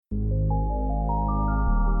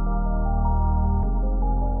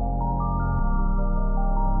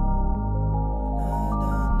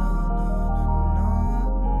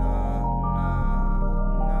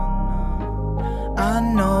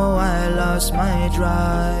lost my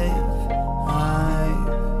drive.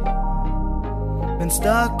 I've been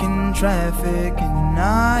stuck in traffic and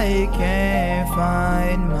I can't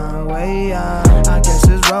find my way out. I guess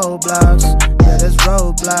it's roadblocks. Yeah, there's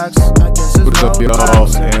roadblocks. I guess it's What's up,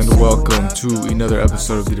 roadblocks. y'all, and welcome to another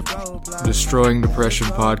episode of the Destroying Depression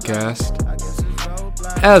podcast.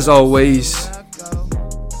 As always,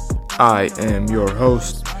 I am your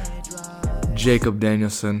host, Jacob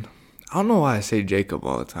Danielson. I don't know why I say Jacob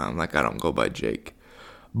all the time, like I don't go by Jake.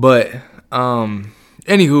 But,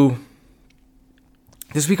 anywho,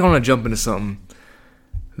 this week I want to jump into something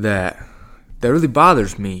that really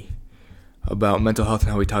bothers me about mental health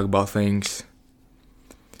and how we talk about things.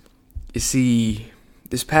 You see,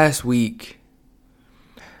 this past week,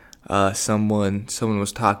 someone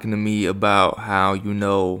was talking to me about how,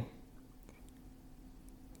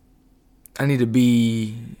 I need to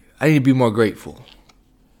be more grateful.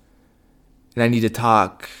 And I need to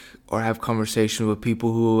talk or have conversation with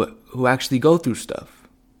people who actually go through stuff.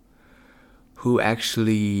 Who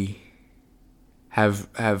actually have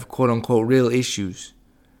quote unquote real issues.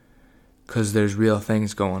 Because there's real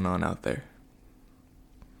things going on out there.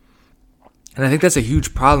 And I think that's a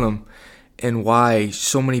huge problem in why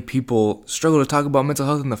so many people struggle to talk about mental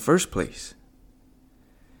health in the first place.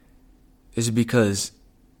 Is because,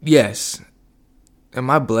 yes, am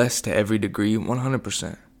I blessed to every degree?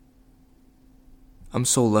 100%. I'm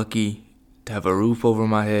so lucky to have a roof over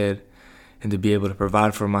my head and to be able to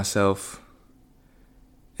provide for myself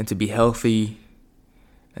and to be healthy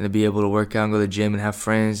and to be able to work out and go to the gym and have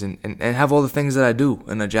friends and have all the things that I do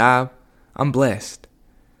and a job. I'm blessed.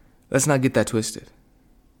 Let's not get that twisted.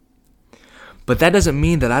 But that doesn't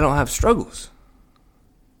mean that I don't have struggles.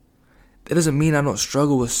 That doesn't mean I don't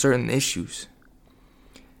struggle with certain issues.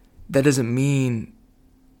 That doesn't mean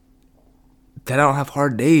that I don't have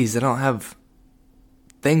hard days, that I don't have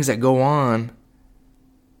things that go on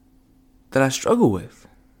that I struggle with.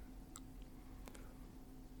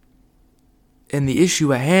 And the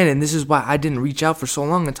issue at hand, and this is why I didn't reach out for so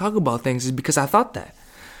long and talk about things, is because I thought that.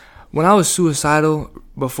 When I was suicidal,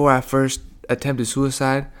 before I first attempted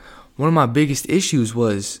suicide, one of my biggest issues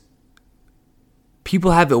was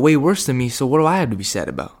people have it way worse than me, so what do I have to be sad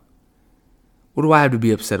about? What do I have to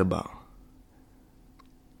be upset about?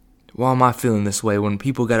 Why am I feeling this way when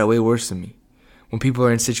people got it way worse than me? When people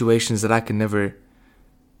are in situations that I could never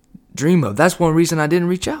dream of. That's one reason I didn't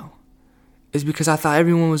reach out. It's because I thought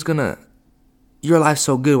everyone was gonna, your life's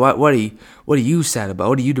so good, what are you sad about?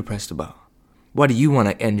 What are you depressed about? Why do you want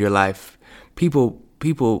to end your life? People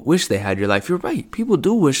wish they had your life. You're right. People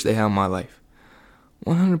do wish they had my life.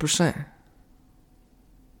 100%.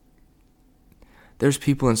 There's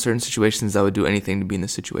people in certain situations that would do anything to be in the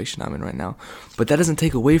situation I'm in right now. But that doesn't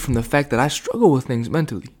take away from the fact that I struggle with things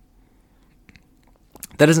mentally.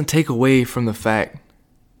 That doesn't take away from the fact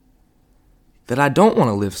that I don't want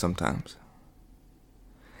to live sometimes.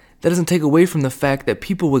 That doesn't take away from the fact that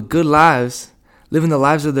people with good lives, living the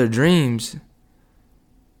lives of their dreams,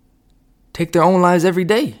 take their own lives every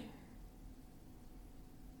day.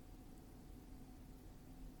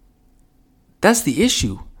 That's the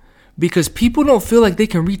issue. Because people don't feel like they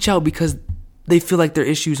can reach out because they feel like their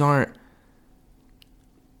issues aren't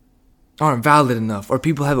valid enough, or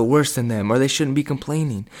people have it worse than them, or they shouldn't be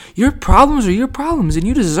complaining. Your problems are your problems, and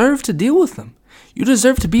you deserve to deal with them. You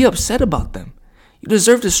deserve to be upset about them. You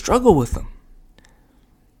deserve to struggle with them.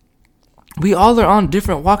 We all are on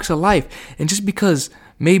different walks of life, and just because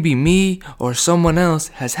maybe me or someone else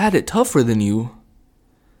has had it tougher than you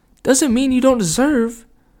doesn't mean you don't deserve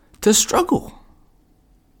to struggle.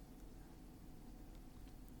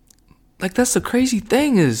 Like, that's the crazy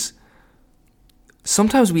thing is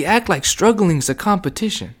sometimes we act like struggling is a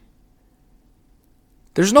competition.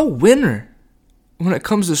 There's no winner when it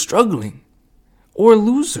comes to struggling or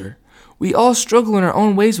loser. We all struggle in our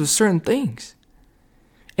own ways with certain things.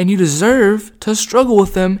 And you deserve to struggle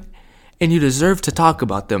with them, and you deserve to talk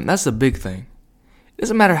about them. That's the big thing. It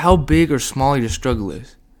doesn't matter how big or small your struggle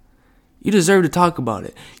is. You deserve to talk about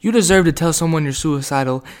it. You deserve to tell someone you're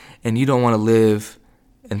suicidal and you don't want to live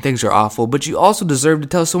and things are awful, but you also deserve to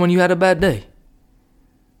tell someone you had a bad day.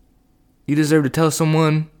 You deserve to tell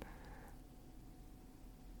someone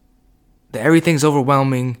that everything's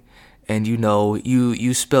overwhelming and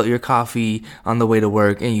you spilt your coffee on the way to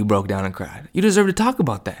work and you broke down and cried. You deserve to talk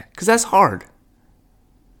about that because that's hard.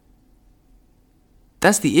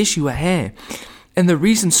 That's the issue at hand. And the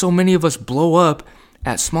reason so many of us blow up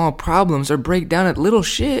at small problems or break down at little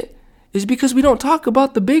shit is because we don't talk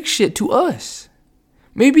about the big shit to us.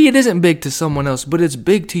 Maybe it isn't big to someone else, but it's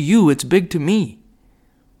big to you. It's big to me.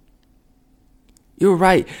 You're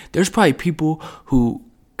right. There's probably people who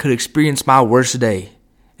could experience my worst day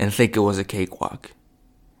and think it was a cakewalk.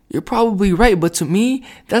 You're probably right, but to me,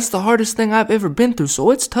 that's the hardest thing I've ever been through, so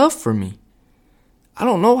it's tough for me. I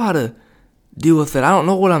don't know how to deal with it. I don't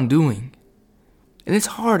know what I'm doing. And it's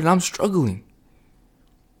hard, and I'm struggling.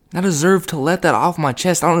 I deserve to let that off my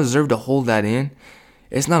chest. I don't deserve to hold that in.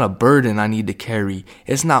 It's not a burden I need to carry.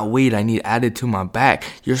 It's not weight I need added to my back.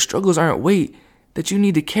 Your struggles aren't weight that you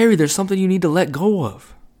need to carry. There's something you need to let go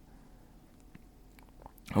of.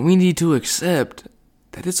 And we need to accept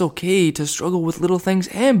that it's okay to struggle with little things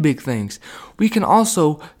and big things. We can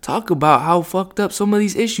also talk about how fucked up some of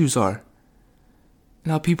these issues are.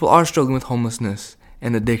 And how people are struggling with homelessness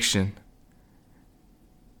and addiction.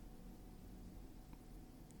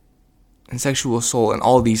 And sexual assault and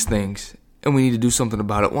all these things. And we need to do something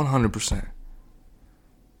about it 100%.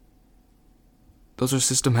 Those are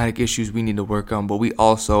systematic issues we need to work on, but we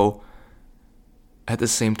also, at the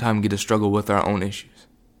same time, get to struggle with our own issues.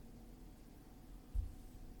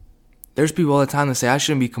 There's people all the time that say, I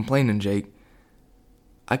shouldn't be complaining, Jake.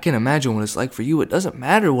 I can't imagine what it's like for you. It doesn't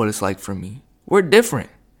matter what it's like for me. We're different.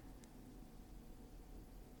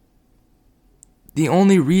 The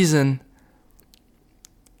only reason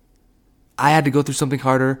I had to go through something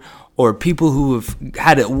harder, or people who have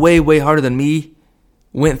had it way, way harder than me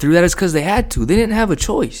went through that, is because they had to. They didn't have a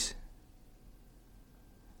choice.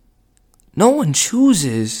 No one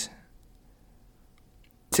chooses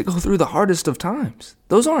to go through the hardest of times.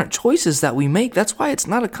 Those aren't choices that we make. That's why it's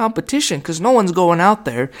not a competition, because no one's going out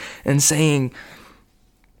there and saying,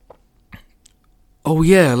 oh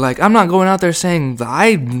yeah, like I'm not going out there saying that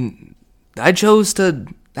I chose to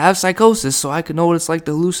have psychosis so I could know what it's like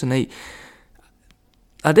to hallucinate.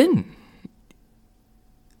 I didn't.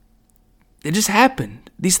 It just happened.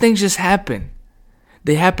 These things just happen.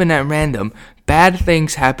 They happen at random. Bad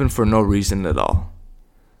things happen for no reason at all.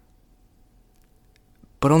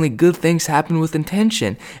 But only good things happen with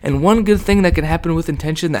intention. And one good thing that can happen with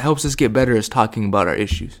intention that helps us get better is talking about our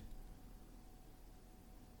issues.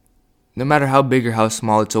 No matter how big or how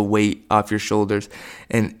small, it's a weight off your shoulders.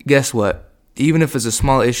 And guess what? Even if it's a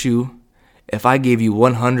small issue, if I gave you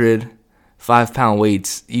 100 5-pound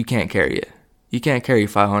weights, you can't carry it. You can't carry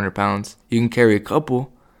 500 pounds. You can carry a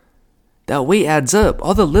couple. That weight adds up.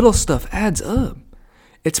 All the little stuff adds up.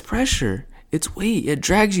 It's pressure. It's weight. It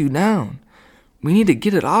drags you down. We need to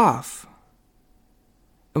get it off.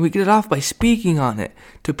 And we get it off by speaking on it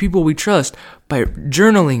to people we trust, by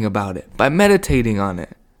journaling about it, by meditating on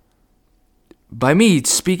it. By me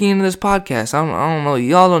speaking in this podcast. I don't know.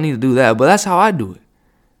 Y'all don't need to do that, but that's how I do it.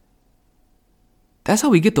 That's how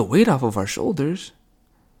we get the weight off of our shoulders.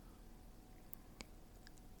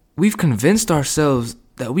 We've convinced ourselves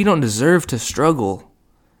that we don't deserve to struggle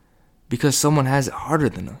because someone has it harder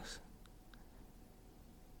than us.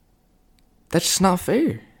 That's just not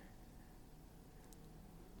fair.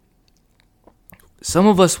 Some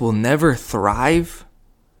of us will never thrive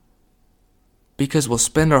because we'll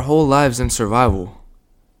spend our whole lives in survival.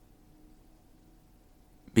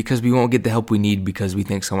 Because we won't get the help we need because we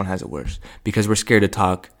think someone has it worse. Because we're scared to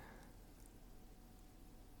talk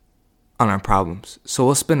on our problems. So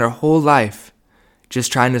we'll spend our whole life just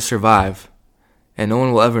trying to survive. And no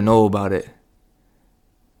one will ever know about it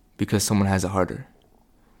because someone has it harder.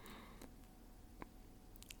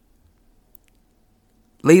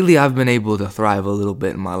 Lately, I've been able to thrive a little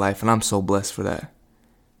bit in my life, and I'm so blessed for that.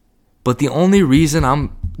 But the only reason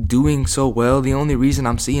I'm doing so well, the only reason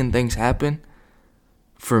I'm seeing things happen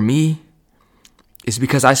for me is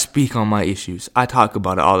because I speak on my issues. I talk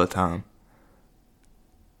about it all the time.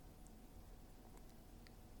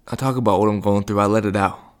 I talk about what I'm going through. I let it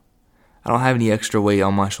out. I don't have any extra weight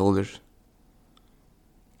on my shoulders.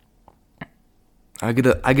 I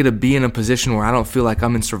get to be in a position where I don't feel like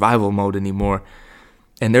I'm in survival mode anymore.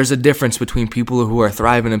 And there's a difference between people who are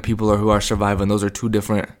thriving and people who are surviving. Those are two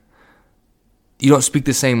different. You don't speak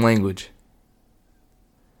the same language.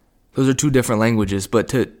 Those are two different languages. But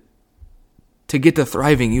to get to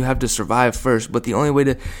thriving, you have to survive first. But the only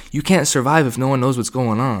way you can't survive if no one knows what's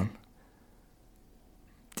going on.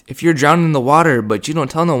 If you're drowning in the water, but you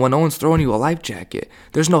don't tell no one, no one's throwing you a life jacket.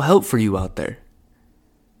 There's no help for you out there.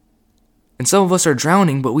 And some of us are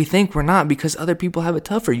drowning, but we think we're not because other people have it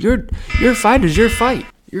tougher. Your fight is your fight.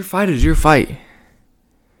 Your fight is your fight.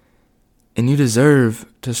 And you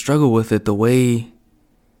deserve to struggle with it the way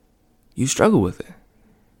you struggle with it.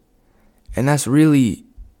 And that's really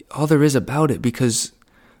all there is about it, because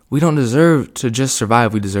we don't deserve to just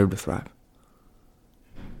survive. We deserve to thrive.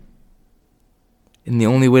 And the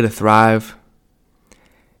only way to thrive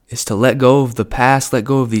is to let go of the past, let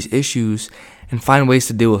go of these issues, and find ways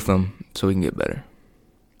to deal with them so we can get better.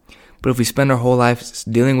 But if we spend our whole life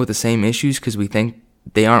dealing with the same issues because we think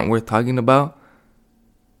they aren't worth talking about,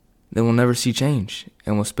 then we'll never see change.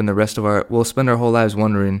 And we'll spend our whole lives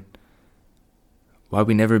wondering why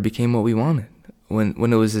we never became what we wanted.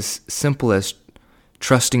 When it was as simple as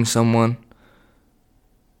trusting someone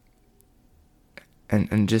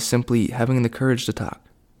and just simply having the courage to talk.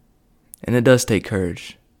 And it does take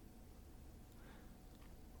courage.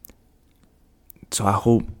 So I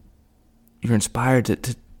hope you're inspired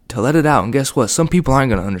to let it out. And guess what? Some people aren't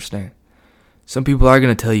going to understand. Some people are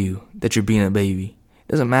going to tell you that you're being a baby.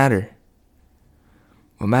 It doesn't matter.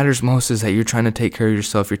 What matters most is that you're trying to take care of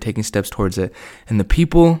yourself. You're taking steps towards it. And the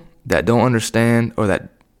people that don't understand or that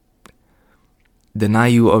deny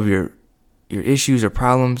you of your issues or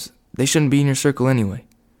problems, they shouldn't be in your circle anyway.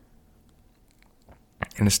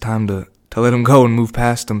 And it's time to let them go and move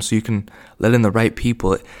past them so you can let in the right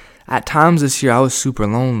people. At times this year, I was super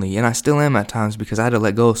lonely, and I still am at times because I had to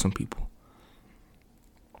let go of some people.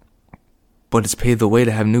 But it's paved the way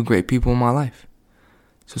to have new great people in my life.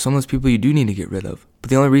 So some of those people you do need to get rid of. But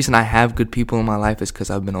the only reason I have good people in my life is because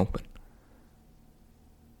I've been open.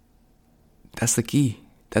 That's the key.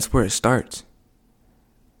 That's where it starts.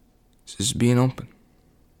 It's just being open.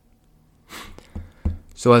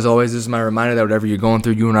 So as always, this is my reminder that whatever you're going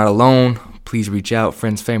through, you are not alone. Please reach out,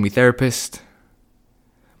 friends, family, therapist.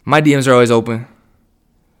 My DMs are always open.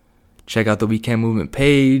 Check out the Weekend Movement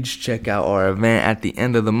page. Check out our event at the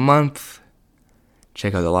end of the month.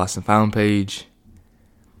 Check out the Lost and Found page.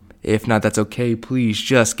 If not, that's okay. Please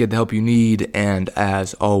just get the help you need. And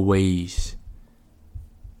as always,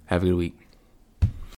 have a good week.